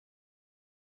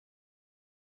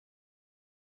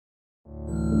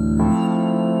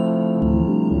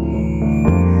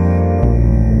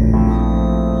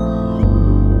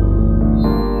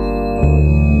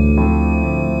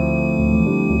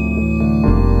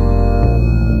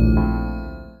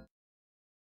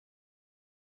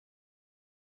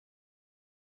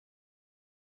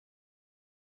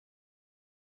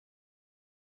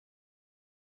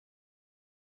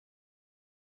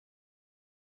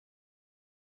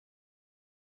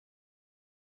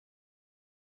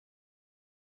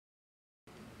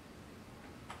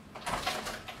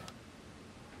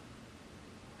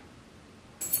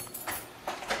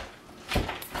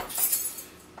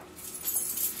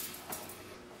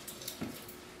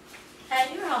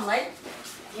Hey, you're home late.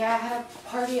 Yeah, I had a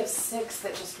party of 6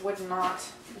 that just would not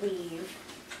leave.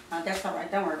 That's all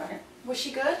right. Don't worry about it. Was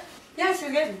she good? Yes,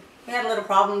 we're good. We had a little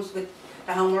problems with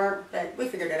the homework, but we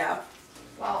figured it out.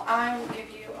 Well, I will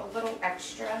give you a little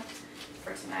extra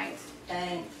for tonight.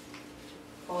 Thanks.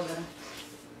 Hold on.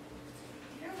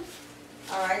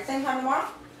 All right, same time tomorrow?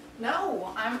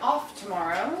 No, I'm off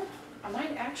tomorrow. I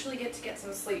might actually get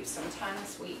some sleep sometime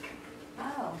this week.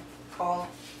 Oh, cool.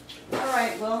 All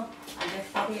right, well, I guess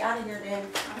I'll be out of here then.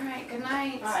 All right, good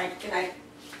night. All right, good night.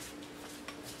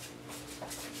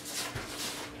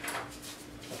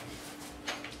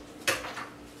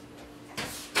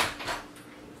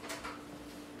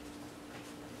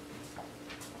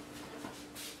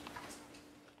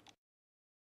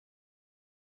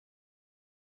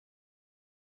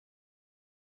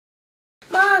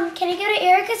 Mom, can I go to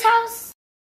Erica's house?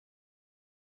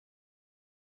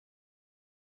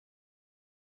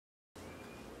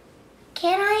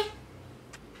 Can I?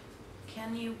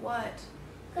 Can you what?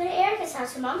 Go to Erica's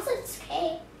house. Her mom said it's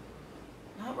okay.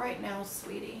 Not right now,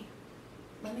 sweetie.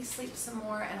 Let me sleep some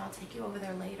more and I'll take you over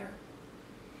there later.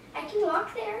 I can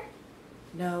walk there.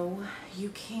 No, you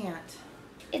can't.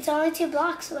 It's only 2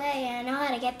 blocks away and I know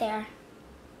how to get there.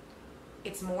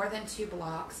 It's more than 2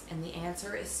 blocks and the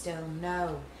answer is still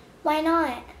no. Why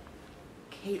not?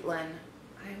 Caitlin,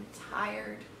 I'm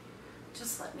tired.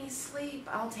 Just let me sleep.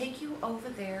 I'll take you over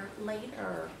there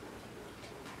later.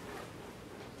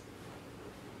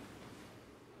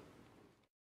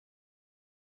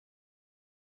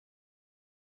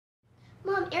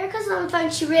 Mom, Erica's on the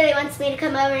phone. She really wants me to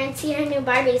come over and see her new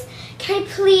Barbies. Can I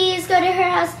please go to her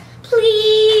house?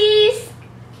 Please?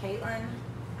 Caitlin,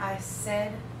 I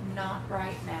said not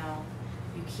right now.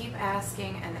 You keep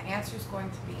asking and the answer is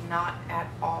going to be not at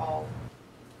all.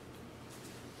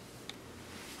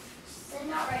 She said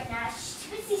not right now. She's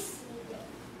too busy sleeping.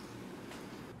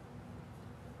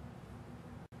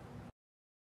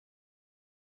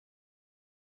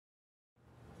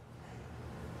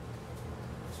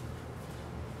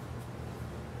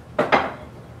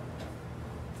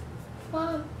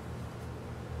 Mom.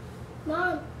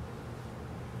 Mom.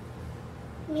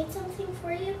 I made something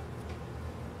for you.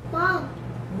 Mom.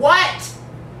 What?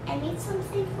 I made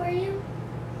something for you.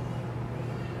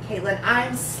 Caitlin,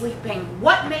 I'm sleeping.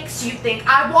 What makes you think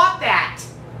I want that?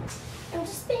 I'm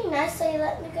just being nice, so you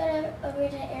let me go over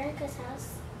to Erica's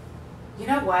house. You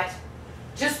know what?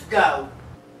 Just go.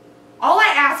 All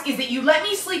I ask is that you let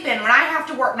me sleep in when I have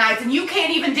to work nights, and you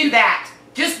can't even do that.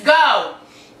 Just go.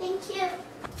 Thank you.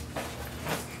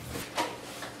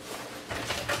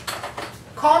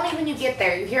 Call me when you get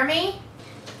there. You hear me?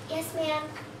 Yes, ma'am.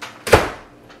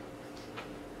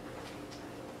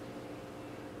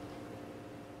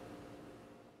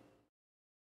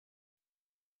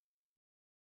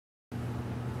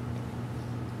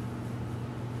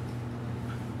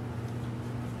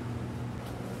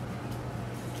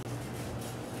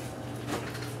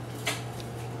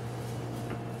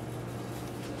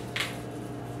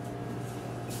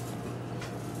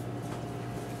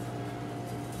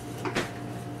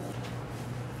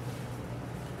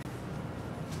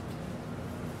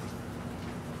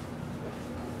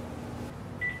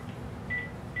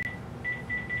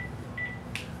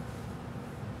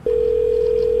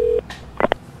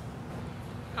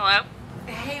 Hello?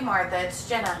 Hey, Martha. It's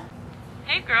Jenna.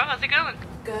 Hey girl, how's it going?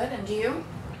 Good, and you?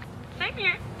 Same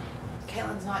here.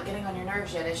 Caitlin's not getting on your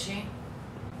nerves yet, is she?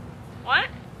 What?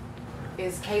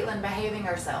 Is Caitlin behaving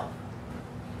herself?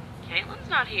 Caitlin's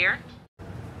not here.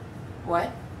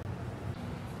 What?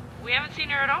 We haven't seen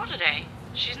her at all today.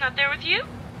 She's not there with you?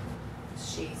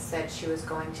 She said she was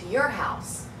going to your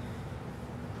house.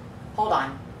 Hold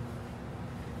on.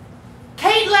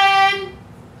 Caitlin!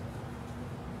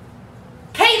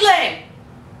 Caitlin!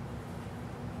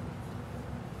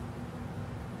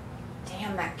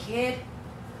 Damn, that kid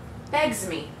begs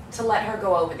me to let her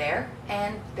go over there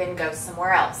and then go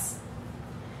somewhere else.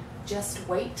 Just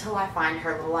wait till I find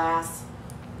her little ass.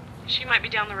 She might be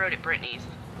down the road at Brittany's.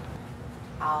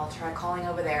 I'll try calling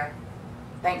over there.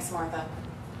 Thanks, Martha.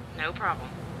 No problem.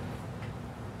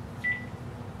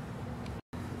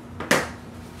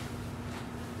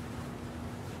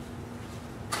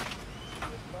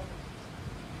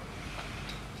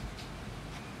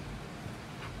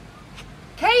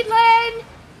 Caitlin!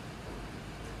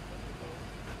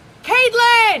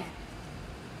 Caitlin!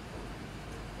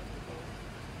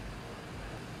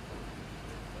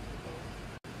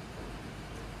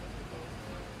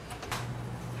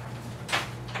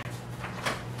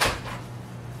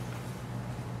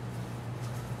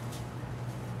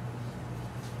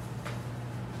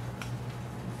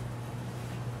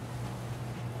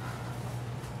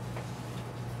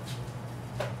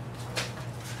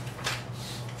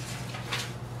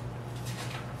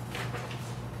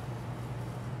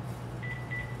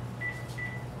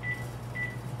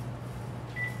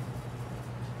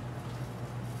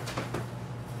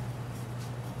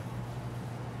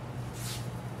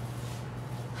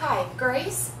 Hi,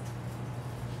 Grace.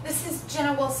 This is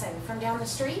Jenna Wilson from down the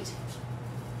street.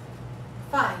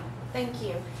 Fine, thank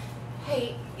you.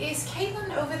 Hey, is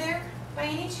Caitlin over there by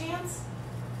any chance?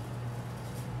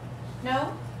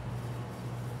 No?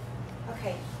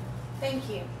 Okay, thank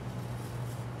you.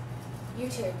 You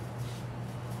too.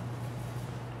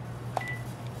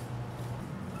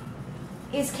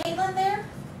 Is Caitlin there?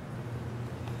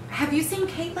 Have you seen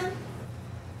Caitlin?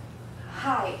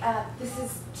 Hi, this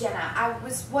is Jenna. I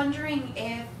was wondering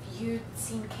if you'd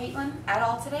seen Caitlin at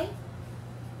all today?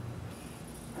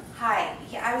 Hi,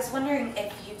 yeah, I was wondering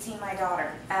if you'd seen my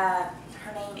daughter. Her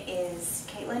name is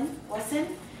Caitlin Wilson.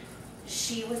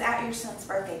 She was at your son's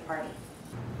birthday party.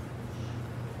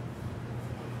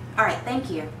 All right,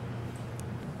 thank you.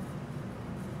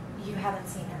 You haven't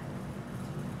seen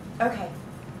her? Okay.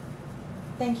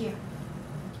 Thank you.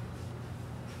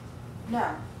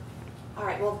 No. All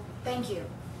right, well, thank you.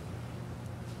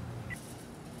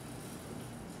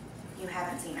 You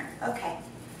haven't seen her. Okay.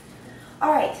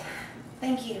 All right.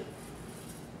 Thank you.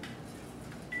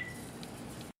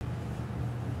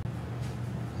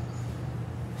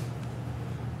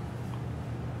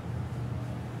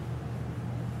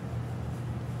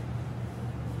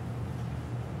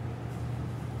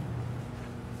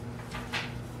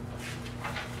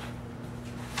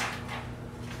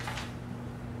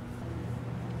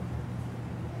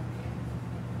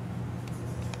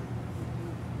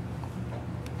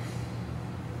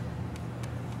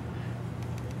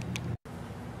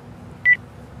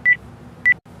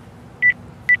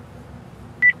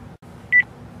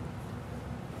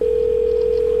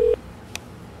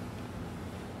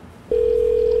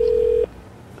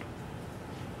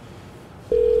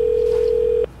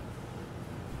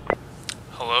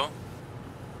 Hello?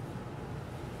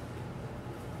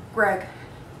 Greg.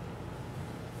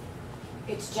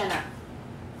 It's Jenna.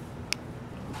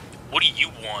 What do you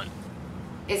want?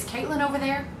 Is Caitlin over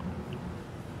there?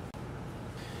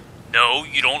 No,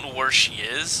 you don't know where she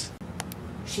is?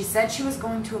 She said she was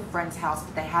going to a friend's house,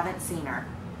 but they haven't seen her.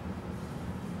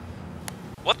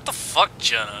 What the fuck,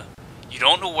 Jenna? You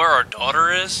don't know where our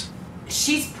daughter is?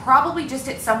 She's probably just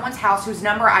at someone's house whose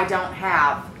number I don't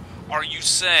have. Are you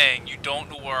saying you don't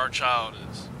know where our child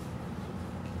is?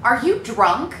 Are you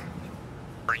drunk?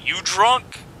 Are you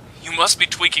drunk? You must be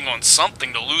tweaking on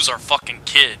something to lose our fucking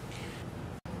kid.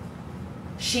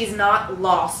 She's not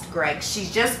lost, Greg.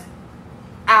 She's just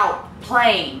out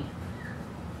playing.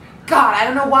 God, I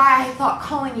don't know why I thought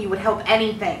calling you would help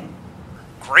anything.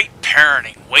 Great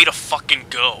parenting. Way to fucking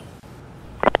go.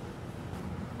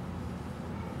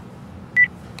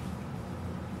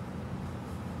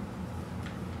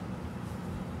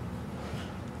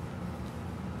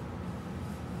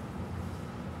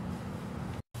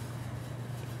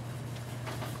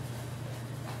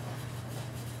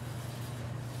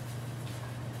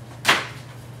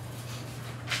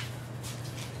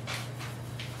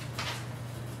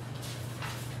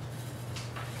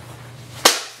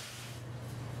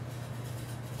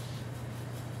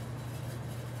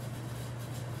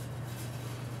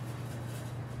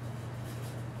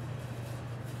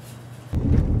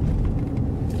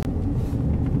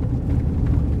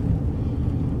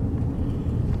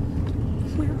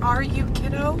 Where are you,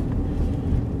 kiddo?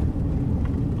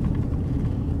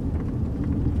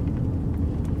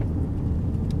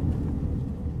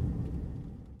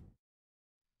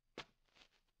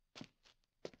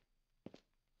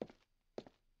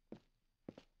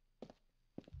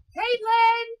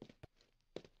 Caitlin!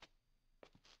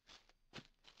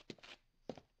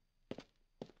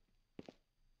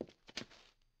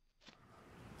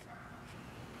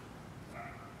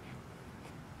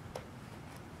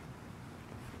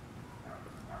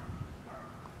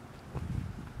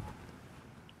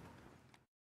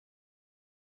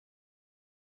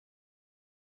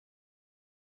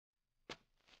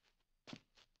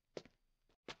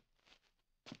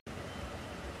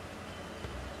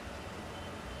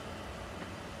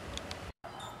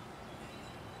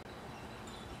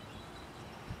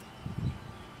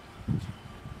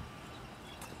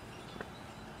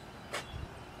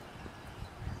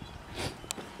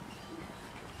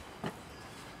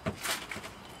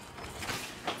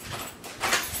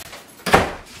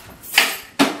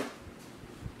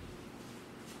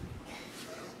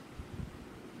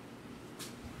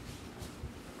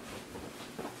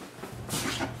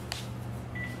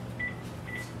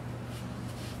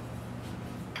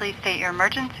 Please state your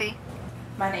emergency.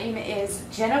 My name is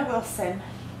Jenna Wilson.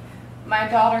 My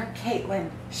daughter, Caitlin.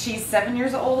 She's 7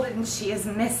 years old and she is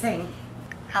missing.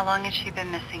 How long has she been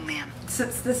missing, ma'am?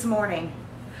 Since this morning.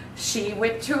 She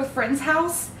went to a friend's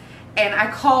house and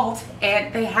I called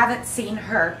and they haven't seen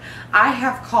her. I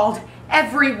have called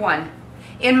everyone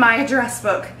in my address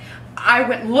book. I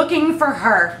went looking for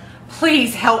her.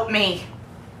 Please help me.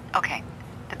 Okay.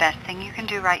 The best thing you can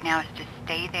do right now is to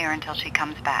stay there until she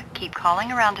comes back. Keep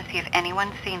calling around to see if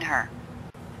anyone's seen her.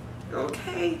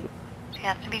 Okay. She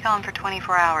has to be gone for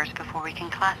 24 hours before we can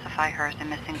classify her as a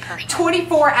missing person.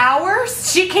 24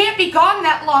 hours? She can't be gone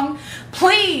that long.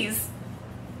 Please.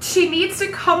 She needs to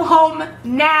come home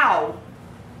now.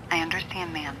 I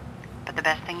understand, ma'am. But the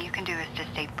best thing you can do is to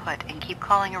stay put and keep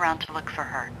calling around to look for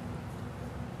her.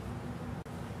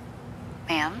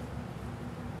 Ma'am?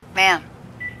 Ma'am?